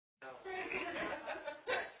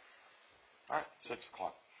6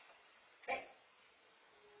 o'clock.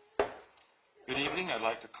 Good evening. I'd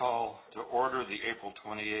like to call to order the April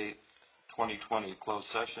 28, 2020 closed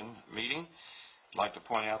session meeting. I'd like to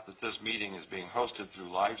point out that this meeting is being hosted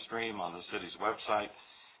through live stream on the city's website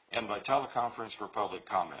and by teleconference for public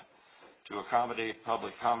comment. To accommodate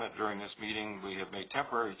public comment during this meeting, we have made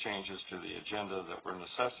temporary changes to the agenda that were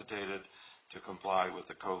necessitated to comply with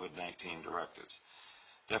the COVID-19 directives.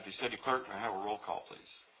 Deputy City Clerk, may I have a roll call,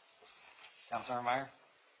 please? Councilmember Meyer?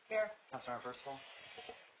 Here. Councilmember Percival?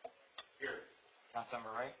 Here.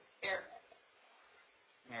 Councilmember Wright? Here.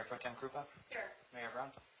 Mayor Pro Tem Krupa? Here. Mayor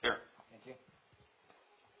Brown? Here. Thank you.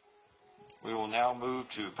 We will now move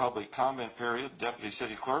to public comment period. Deputy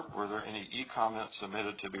City Clerk, were there any e-comments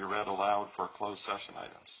submitted to be read aloud for closed session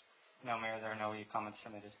items? No, Mayor, there are no e-comments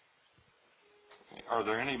submitted. Okay. Are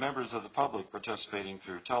there any members of the public participating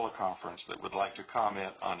through teleconference that would like to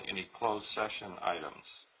comment on any closed session items?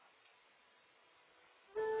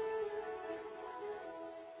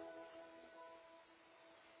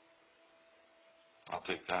 I'll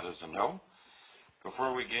take that as a no.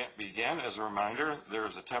 Before we begin, as a reminder, there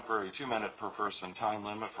is a temporary 2-minute per person time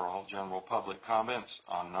limit for all general public comments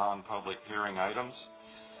on non-public hearing items.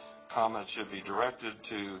 Comments should be directed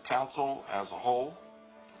to council as a whole.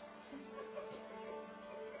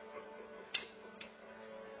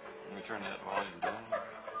 Let me turn that volume down.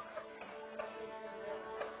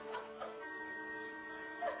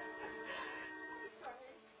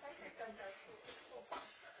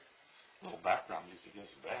 A little background music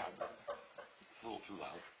isn't bad, but it's a little too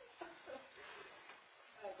loud.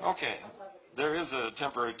 Okay, there is a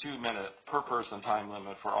temporary 2-minute per person time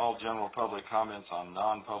limit for all general public comments on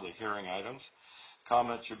non-public hearing items.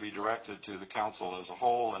 Comments should be directed to the council as a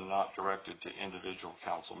whole and not directed to individual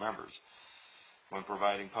council members. When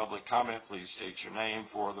providing public comment, please state your name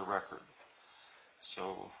for the record.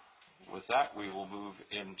 So with that, we will move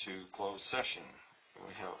into closed session.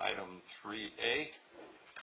 We have item 3A.